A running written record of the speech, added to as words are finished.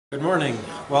Good morning.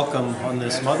 Welcome on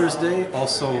this Mother's Day,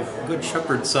 also Good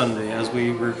Shepherd Sunday, as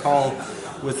we recall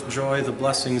with joy the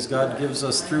blessings God gives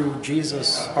us through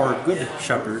Jesus, our Good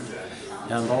Shepherd,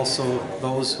 and also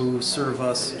those who serve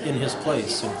us in His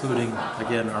place, including,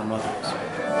 again, our mothers.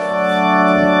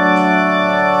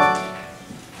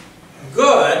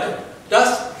 Good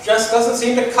just doesn't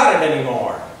seem to cut it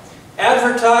anymore.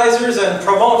 Advertisers and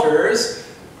promoters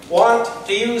want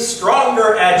to use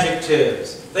stronger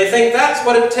adjectives. They think that's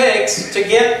what it takes to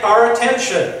get our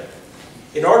attention.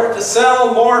 In order to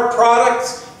sell more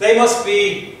products, they must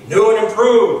be new and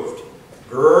improved,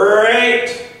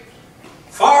 great,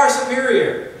 far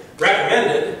superior,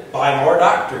 recommended by more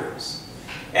doctors.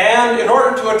 And in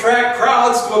order to attract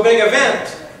crowds to a big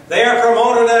event, they are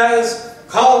promoted as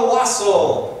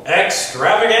colossal,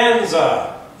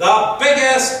 extravaganza, the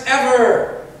biggest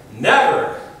ever,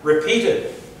 never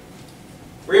repeated.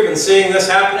 We're even seeing this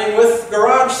happening with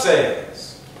garage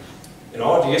sales. You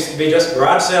know, it used to be just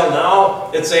garage sale.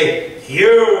 Now it's a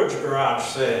huge garage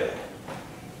sale.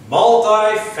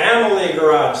 Multi-family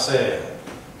garage sale.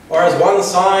 Or as one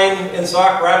sign in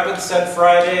Sauk Rapids said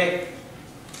Friday,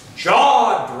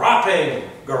 jaw-dropping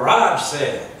garage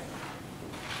sale.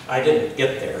 I didn't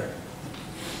get there.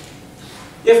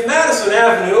 If Madison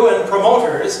Avenue and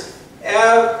promoters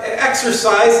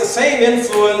exercised the same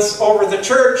influence over the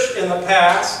church in the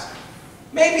past,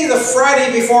 maybe the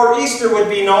Friday before Easter would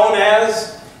be known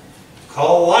as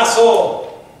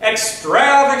colossal,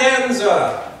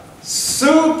 extravaganza,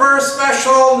 super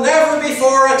special, never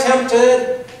before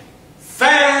attempted,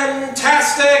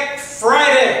 fantastic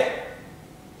Friday.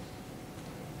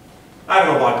 I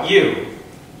don't know about you,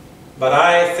 but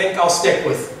I think I'll stick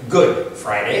with Good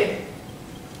Friday.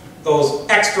 Those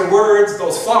extra words,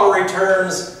 those flowery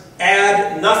terms,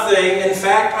 add nothing. In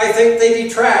fact, I think they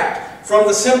detract from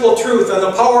the simple truth and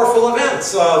the powerful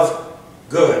events of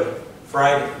Good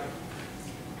Friday.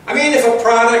 I mean, if a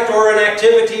product or an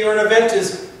activity or an event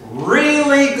is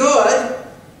really good,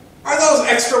 are those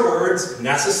extra words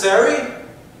necessary?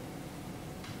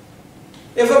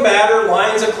 If a batter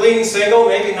lines a clean single,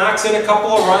 maybe knocks in a couple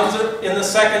of runs in the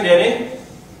second inning,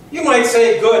 you might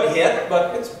say good hit,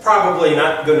 but it's probably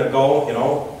not going to go, you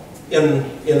know,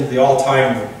 in the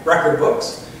all-time record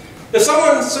books. If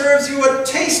someone serves you a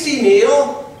tasty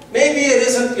meal, maybe it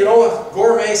isn't, you know, a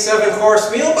gourmet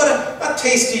 7-course meal, but a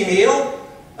tasty meal,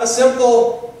 a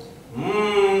simple,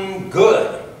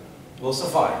 good will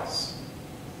suffice.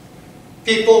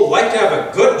 People like to have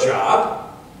a good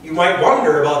job. You might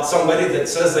wonder about somebody that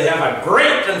says they have a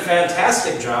great and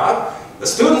fantastic job. The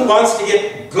student wants to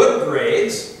get good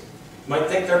grades. You might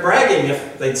think they're bragging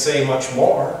if they'd say much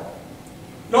more.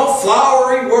 No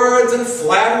flowery words and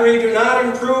flattery do not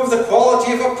improve the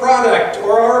quality of a product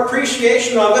or our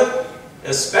appreciation of it,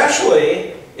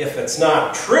 especially if it's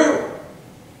not true,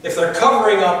 if they're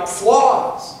covering up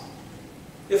flaws.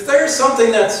 If there's something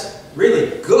that's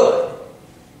really good,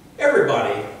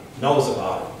 everybody knows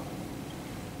about it.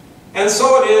 And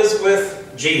so it is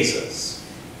with Jesus.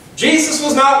 Jesus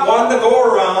was not one to go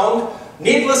around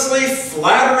needlessly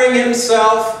flattering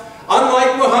himself.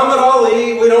 Unlike Muhammad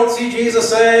Ali, we don't see Jesus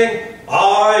saying,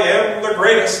 I am the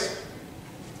greatest.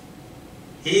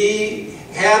 He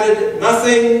added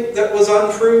nothing that was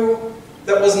untrue,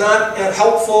 that was not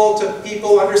helpful to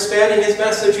people understanding his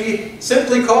message. He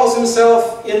simply calls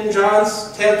himself, in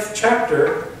John's 10th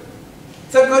chapter,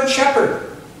 the Good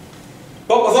Shepherd.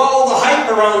 But with all the hype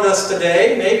around us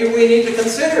today, maybe we need to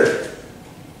consider,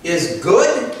 is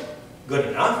good good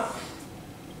enough?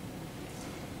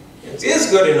 It is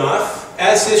good enough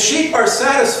as his sheep are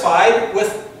satisfied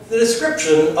with the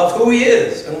description of who he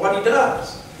is and what he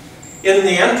does. In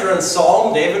the entrance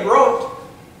psalm, David wrote,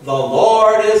 "The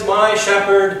Lord is my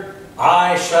shepherd,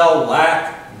 I shall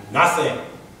lack nothing."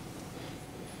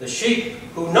 The sheep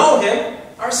who know him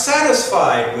are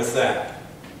satisfied with that.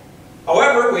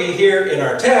 However, we hear in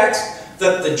our text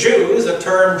that the Jews, a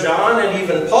term John and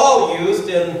even Paul used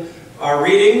in our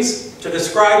readings to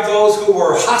describe those who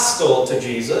were hostile to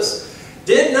Jesus,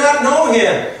 did not know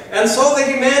him. And so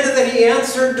they demanded that he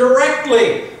answer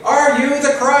directly, "Are you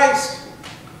the Christ?"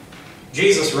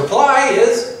 Jesus' reply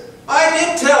is, "I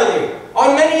did tell you.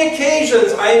 On many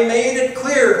occasions I made it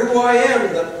clear who I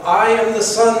am, that I am the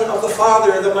Son of the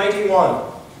Father, the Mighty One."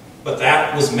 But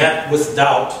that was met with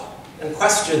doubt and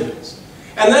questions.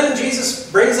 And then Jesus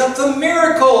brings up the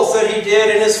miracles that he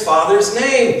did in his Father's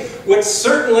name, which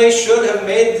certainly should have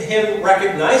made him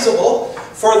recognizable,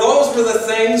 for those were the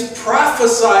things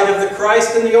prophesied of the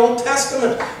Christ in the Old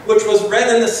Testament, which was read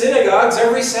in the synagogues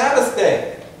every Sabbath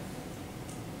day.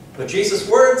 But Jesus'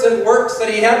 words and works that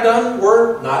he had done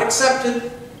were not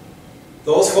accepted.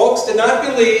 Those folks did not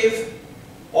believe.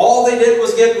 All they did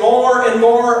was get more and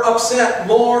more upset,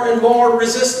 more and more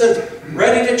resistant,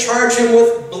 ready to charge him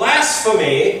with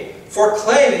blasphemy for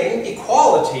claiming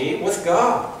equality with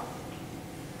God.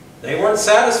 They weren't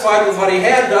satisfied with what he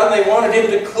had done. They wanted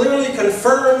him to clearly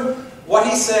confirm what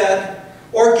he said,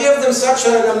 or give them such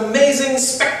an amazing,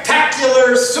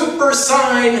 spectacular, super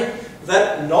sign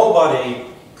that nobody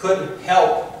could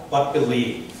help but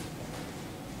believe.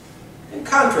 In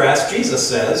contrast, Jesus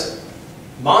says,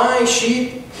 "My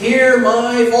sheep hear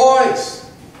my voice."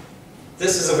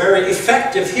 This is a very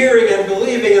effective hearing and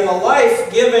believing in the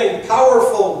life-giving,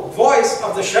 powerful voice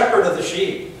of the shepherd of the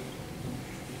sheep.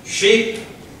 Sheep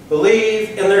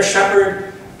believe in their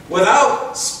shepherd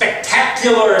without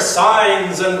spectacular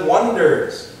signs and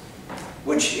wonders,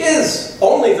 which is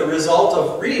only the result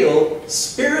of real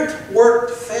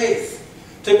Spirit-worked faith.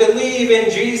 To believe in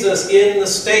Jesus in the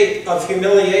state of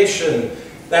humiliation,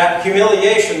 that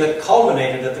humiliation that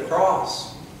culminated at the cross.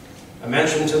 I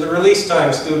mentioned to the release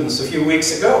time students a few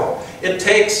weeks ago, it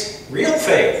takes real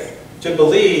faith to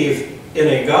believe in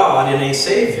a God, in a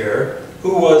Savior,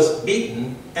 who was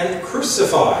beaten and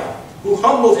crucified, who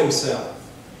humbled himself.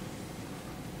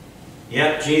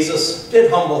 Yet Jesus did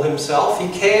humble himself. He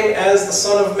came as the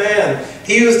Son of Man.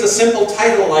 He used a simple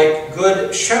title like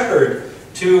Good Shepherd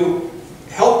to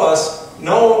help us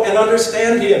know and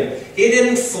understand him. He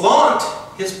didn't flaunt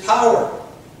his power.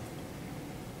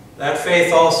 That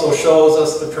faith also shows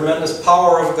us the tremendous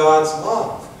power of God's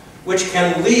love, which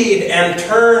can lead and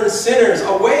turn sinners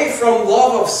away from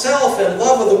love of self and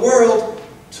love of the world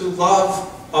to love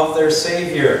of their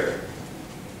Savior.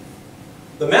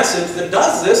 The message that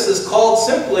does this is called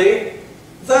simply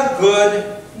the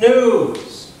good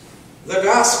news, the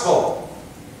gospel.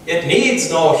 It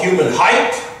needs no human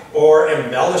hype or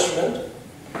embellishment.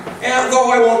 And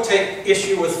though I won't take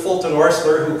issue with Fulton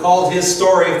Orsler, who called his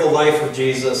story of the life of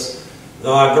Jesus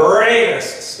the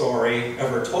greatest story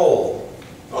ever told,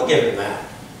 I'll give him that.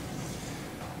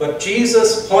 But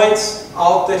Jesus points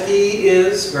out that he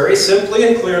is, very simply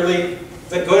and clearly,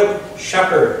 the good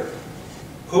shepherd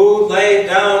who laid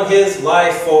down his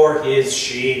life for his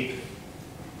sheep.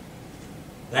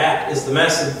 That is the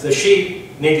message the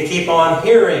sheep need to keep on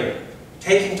hearing,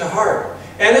 taking to heart.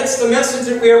 And it's the message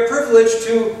that we are privileged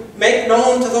to make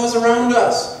known to those around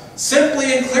us.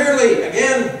 Simply and clearly,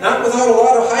 again, not without a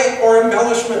lot of hype or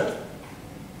embellishment.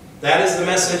 That is the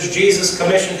message Jesus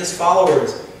commissioned his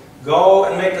followers. Go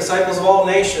and make disciples of all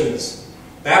nations,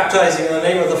 baptizing in the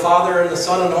name of the Father and the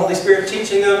Son and the Holy Spirit,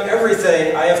 teaching them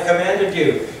everything I have commanded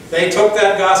you. They took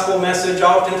that gospel message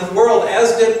out into the world,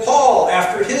 as did Paul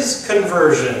after his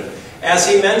conversion, as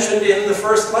he mentioned in the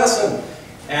first lesson.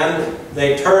 And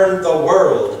they turned the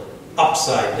world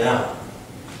upside down.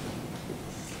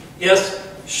 Yes,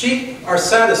 sheep are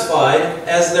satisfied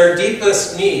as their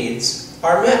deepest needs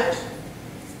are met.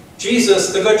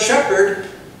 Jesus, the Good Shepherd,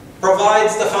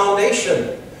 provides the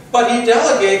foundation, but he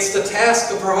delegates the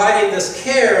task of providing this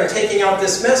care and taking out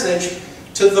this message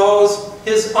to those,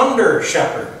 his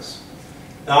under-shepherds.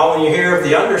 Now, when you hear of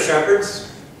the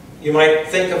under-shepherds, you might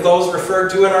think of those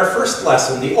referred to in our first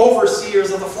lesson, the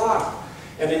overseers of the flock.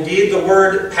 And indeed, the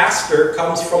word pastor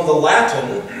comes from the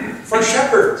Latin for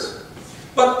shepherds.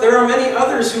 But there are many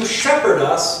others who shepherd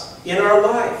us in our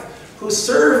life, who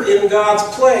serve in God's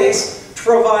place to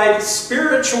provide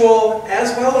spiritual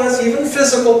as well as even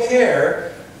physical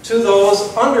care to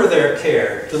those under their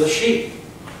care, to the sheep.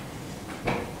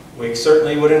 We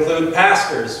certainly would include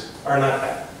pastors, or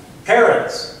not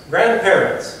parents,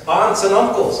 grandparents, aunts and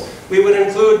uncles. We would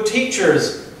include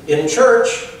teachers in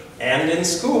church and in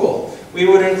school. We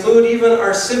would include even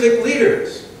our civic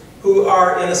leaders, who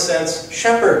are, in a sense,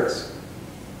 shepherds.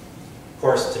 Of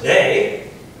course, today,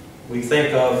 we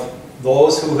think of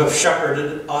those who have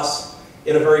shepherded us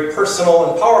in a very personal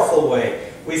and powerful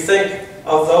way. We think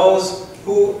of those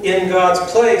who, in God's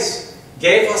place,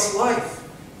 gave us life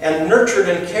and nurtured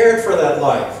and cared for that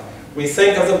life. We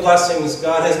think of the blessings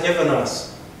God has given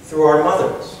us through our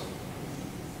mothers.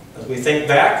 As we think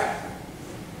back,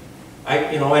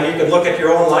 and you could look at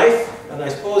your own life, and I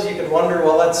suppose you could wonder,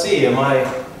 well, let's see,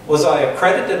 was I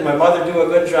accredited? Did my mother do a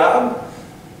good job?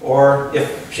 Or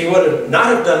if she would not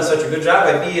have done such a good job,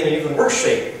 I'd be in an even worse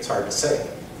shape. It's hard to say.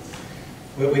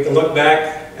 We can look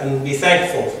back and be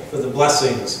thankful for the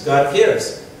blessings God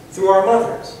gives through our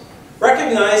mothers.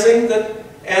 Recognizing that,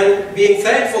 and being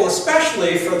thankful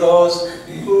especially for those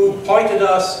who pointed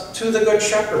us to the Good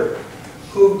Shepherd,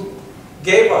 who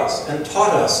gave us and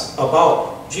taught us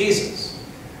about Jesus,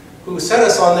 who set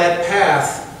us on that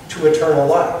path to eternal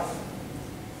life.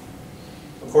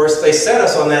 Of course, they set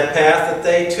us on that path that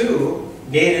they too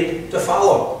needed to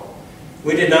follow.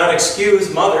 We did not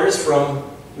excuse mothers from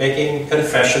making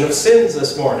confession of sins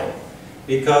this morning,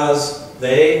 because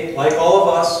they, like all of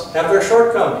us, have their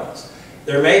shortcomings.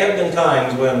 There may have been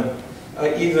times when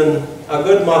even a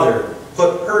good mother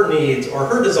put her needs or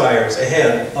her desires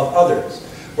ahead of others,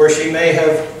 where she may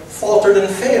have faltered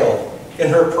and failed in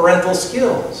her parental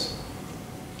skills.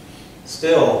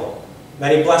 Still,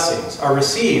 many blessings are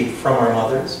received from our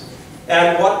mothers,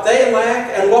 and what they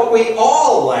lack and what we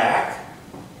all lack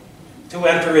to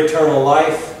enter eternal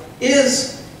life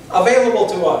is available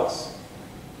to us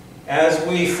as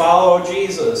we follow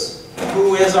Jesus,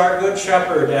 who is our good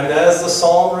shepherd. And as the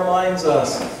psalm reminds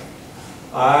us,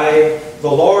 the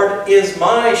Lord is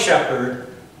my shepherd,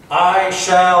 I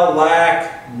shall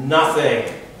lack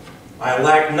nothing. I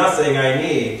lack nothing I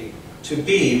need to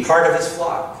be part of his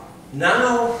flock,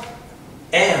 now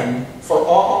and for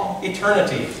all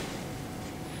eternity.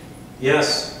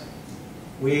 Yes,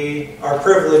 we are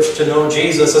privileged to know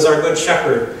Jesus as our good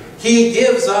shepherd. He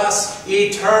gives us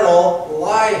eternal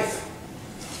life.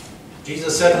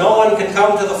 Jesus said, no one can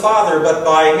come to the Father but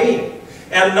by me,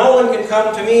 and no one can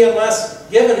come to me unless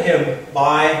given him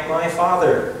by my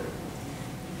Father.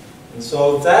 And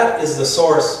so that is the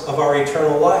source of our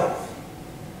eternal life.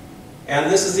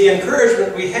 And this is the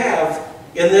encouragement we have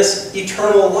in this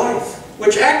eternal life,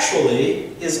 which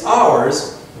actually is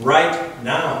ours right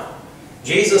now.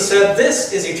 Jesus said,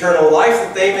 this is eternal life,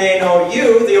 that they may know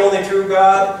you, the only true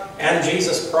God, and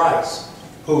Jesus Christ,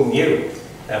 whom you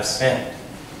have sent.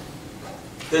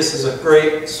 This is a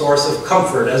great source of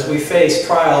comfort as we face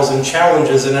trials and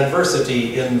challenges and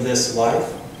adversity in this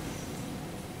life.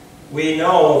 We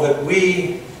know that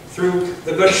we, through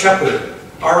the Good Shepherd,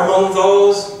 are among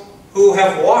those who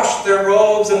have washed their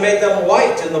robes and made them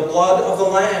white in the blood of the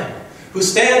Lamb, who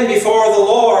stand before the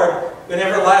Lord in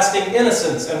everlasting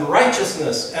innocence and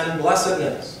righteousness and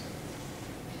blessedness.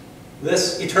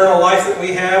 This eternal life that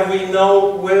we have, we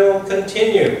know will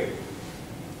continue.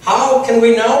 How can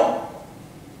we know?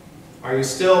 Are you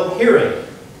still hearing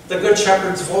the Good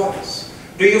Shepherd's voice?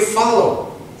 Do you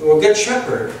follow the Good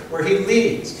Shepherd where he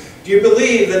leads? Do you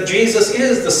believe that Jesus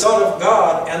is the Son of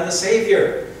God and the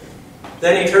Savior?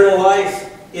 Then eternal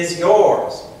life is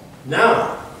yours,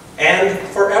 now and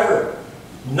forever.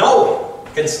 No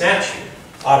one can snatch you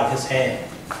out of his hand.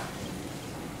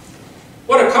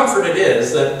 What a comfort it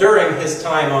is that during his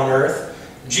time on earth,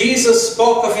 Jesus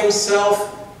spoke of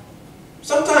himself,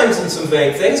 sometimes in some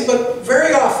vague things, but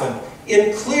very often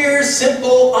in clear,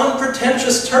 simple,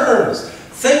 unpretentious terms.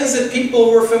 Things that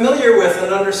people were familiar with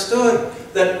and understood,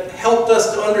 that helped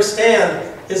us to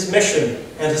understand his mission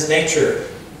and his nature.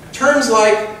 Terms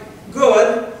like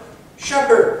good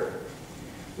shepherd.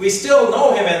 We still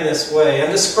know him in this way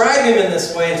and describe him in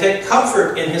this way and take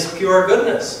comfort in his pure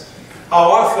goodness. How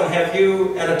often have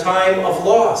you, at a time of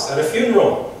loss, at a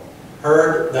funeral,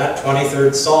 heard that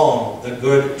 23rd Psalm, the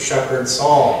Good Shepherd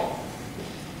Psalm?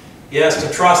 Yes,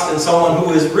 to trust in someone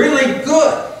who is really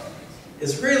good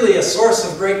is really a source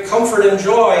of great comfort and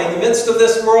joy in the midst of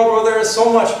this world where there is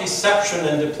so much deception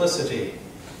and duplicity.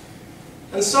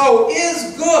 And so,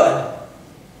 is good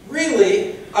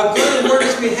really a good word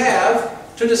as we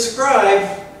have to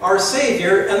describe our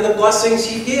Savior and the blessings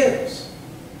he gives?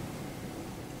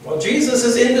 Well, Jesus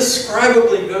is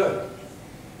indescribably good.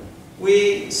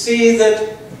 We see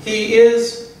that he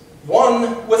is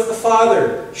one with the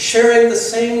Father, sharing the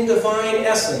same divine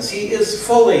essence. He is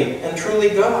fully and truly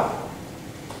God.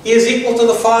 He is equal to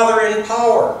the Father in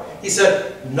power. He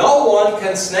said, no one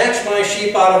can snatch my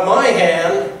sheep out of my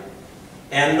hand,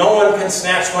 and no one can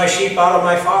snatch my sheep out of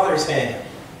my Father's hand.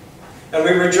 And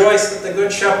we rejoice that the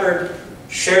Good Shepherd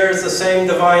shares the same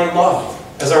divine love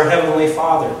as our Heavenly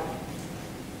Father.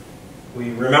 We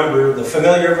remember the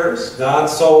familiar verse, God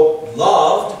so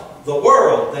loved the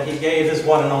world that he gave his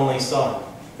one and only Son,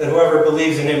 that whoever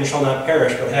believes in him shall not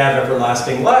perish but have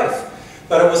everlasting life.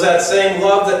 But it was that same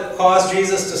love that caused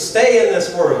Jesus to stay in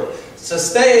this world, to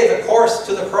stay the course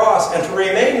to the cross and to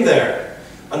remain there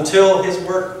until his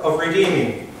work of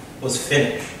redeeming was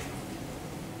finished.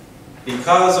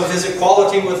 Because of his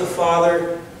equality with the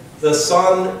Father, the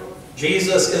Son,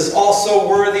 Jesus, is also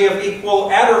worthy of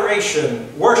equal adoration,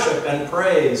 worship, and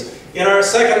praise. In our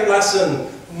second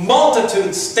lesson,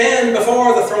 multitudes stand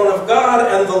before the throne of God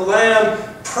and the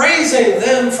Lamb, praising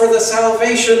them for the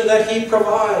salvation that he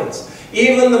provides.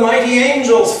 Even the mighty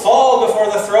angels fall before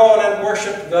the throne and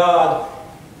worship God,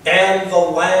 and the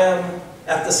Lamb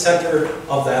at the center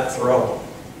of that throne.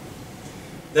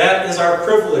 That is our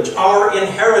privilege, our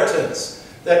inheritance,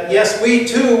 that yes, we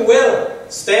too will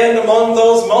stand among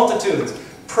those multitudes,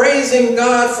 praising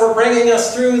God for bringing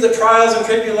us through the trials and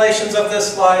tribulations of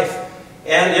this life,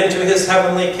 and into his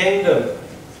heavenly kingdom.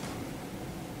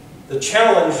 The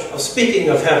challenge of speaking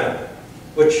of heaven,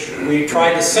 which we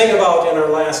tried to sing about in our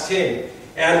last hymn,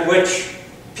 and which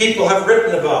people have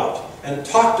written about and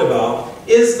talked about,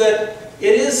 is that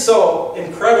it is so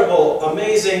incredible,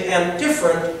 amazing, and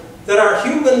different that our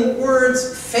human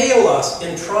words fail us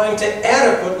in trying to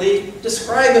adequately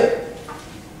describe it.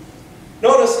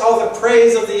 Notice how the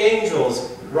praise of the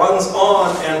angels runs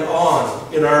on and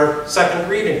on in our second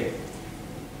reading.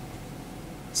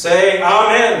 Say,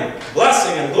 Amen.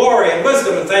 Blessing and glory and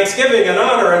wisdom and thanksgiving and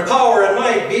honor and power and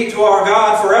might be to our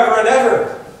God forever and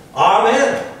ever.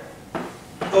 Amen.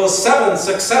 Those 7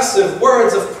 successive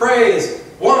words of praise,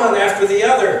 one after the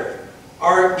other,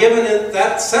 are given in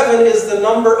that 7 is the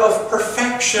number of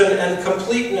perfection and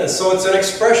completeness. So it's an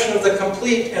expression of the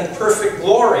complete and perfect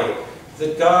glory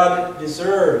that God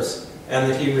deserves and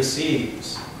that he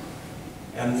receives.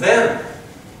 And then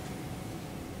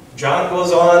John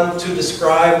goes on to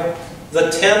describe the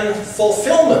 10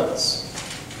 fulfillments.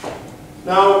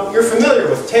 Now, you're familiar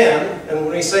with 10, and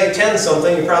when we say 10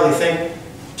 something, you probably think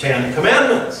 10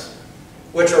 commandments,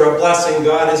 which are a blessing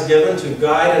God has given to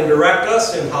guide and direct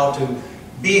us in how to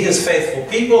be his faithful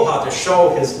people, how to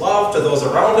show his love to those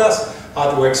around us,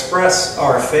 how to express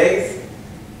our faith.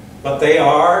 But they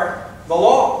are the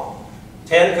law.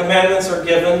 10 commandments are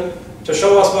given to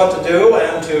show us what to do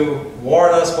and to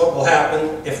warn us what will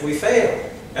happen if we fail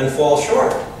and fall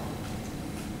short.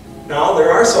 Now,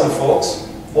 there are some folks,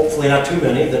 hopefully not too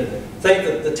many, that think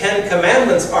that the 10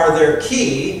 commandments are their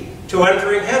key to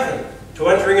entering heaven, to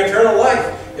entering eternal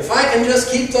life. If I can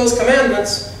just keep those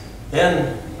commandments,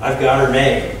 then I've got her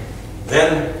made.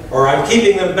 Or I'm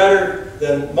keeping them better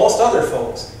than most other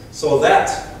folks. So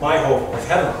that's my hope of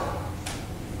heaven.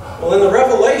 Well, in the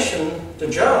Revelation to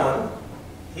John,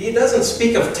 he doesn't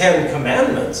speak of 10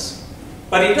 commandments,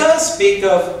 but he does speak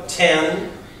of 10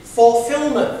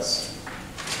 fulfillments.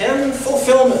 10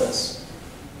 fulfillments.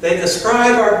 They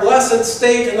describe our blessed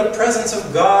state in the presence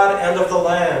of God and of the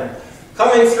Lamb,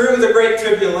 coming through the great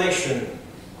tribulation,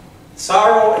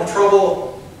 sorrow and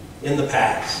trouble in the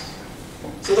past.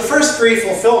 So the first 3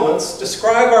 fulfillments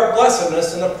describe our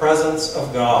blessedness in the presence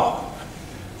of God.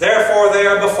 Therefore they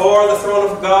are before the throne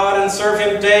of God and serve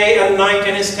him day and night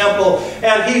in his temple,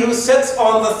 and he who sits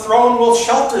on the throne will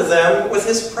shelter them with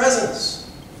his presence.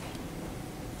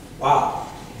 Wow.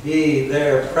 Be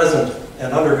there present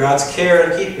and under God's care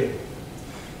and keeping.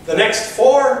 The next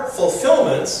 4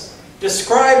 fulfillments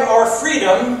describe our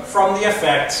freedom from the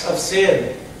effects of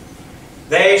sin.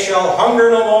 They shall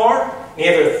hunger no more,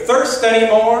 neither thirst any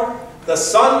more. The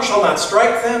sun shall not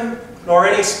strike them, nor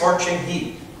any scorching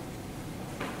heat.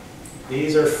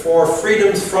 These are 4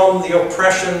 freedoms from the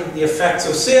oppression, the effects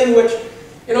of sin, which,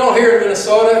 here in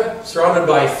Minnesota, surrounded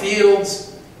by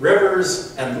fields,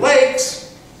 rivers, and lakes,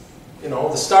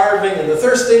 the starving and the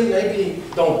thirsting maybe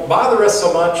don't bother us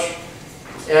so much.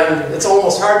 And it's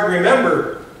almost hard to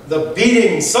remember the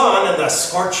beating sun and the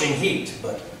scorching heat,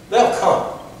 but they'll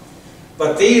come.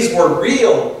 But these were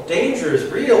real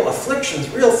dangers, real afflictions,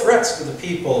 real threats to the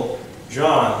people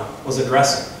John was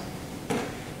addressing.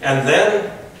 And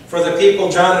then, for the people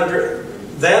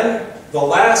then the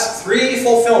last 3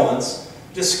 fulfillments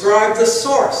describe the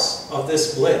source of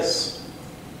this bliss.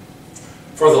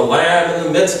 For the Lamb in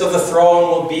the midst of the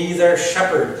throne will be their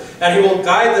shepherd, and he will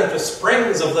guide them to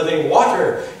springs of living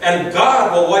water, and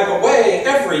God will wipe away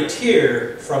every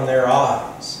tear from their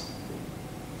eyes.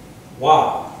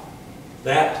 Wow,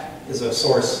 that is a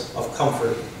source of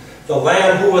comfort. The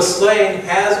Lamb who was slain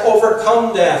has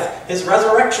overcome death. His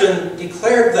resurrection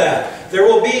declared that. There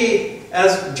will be,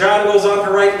 as John goes on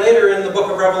to write later in the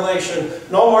book of Revelation,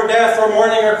 no more death or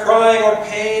mourning or crying or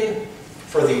pain,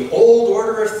 for the old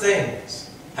order of things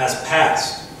has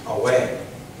passed away.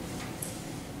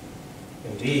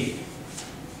 Indeed.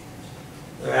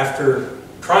 After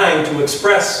trying to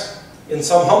express in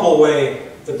some humble way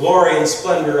the glory and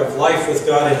splendor of life with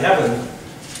God in heaven,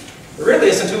 there really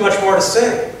isn't too much more to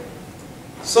say.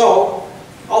 So,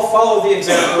 I'll follow the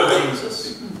example of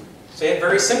Jesus. Say it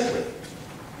very simply.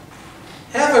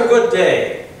 Have a good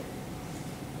day.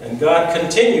 And God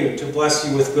continue to bless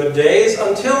you with good days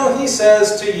until he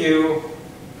says to you,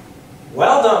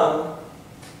 well done,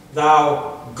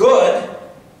 thou good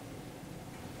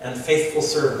and faithful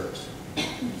servant.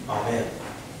 Amen.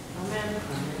 Amen.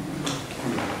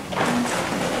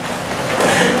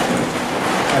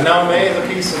 And now may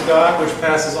the peace of God, which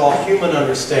passes all human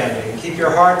understanding, keep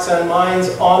your hearts and minds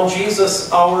on Jesus,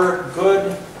 our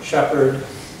good shepherd,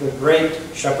 the great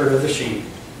shepherd of the sheep.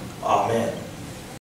 Amen.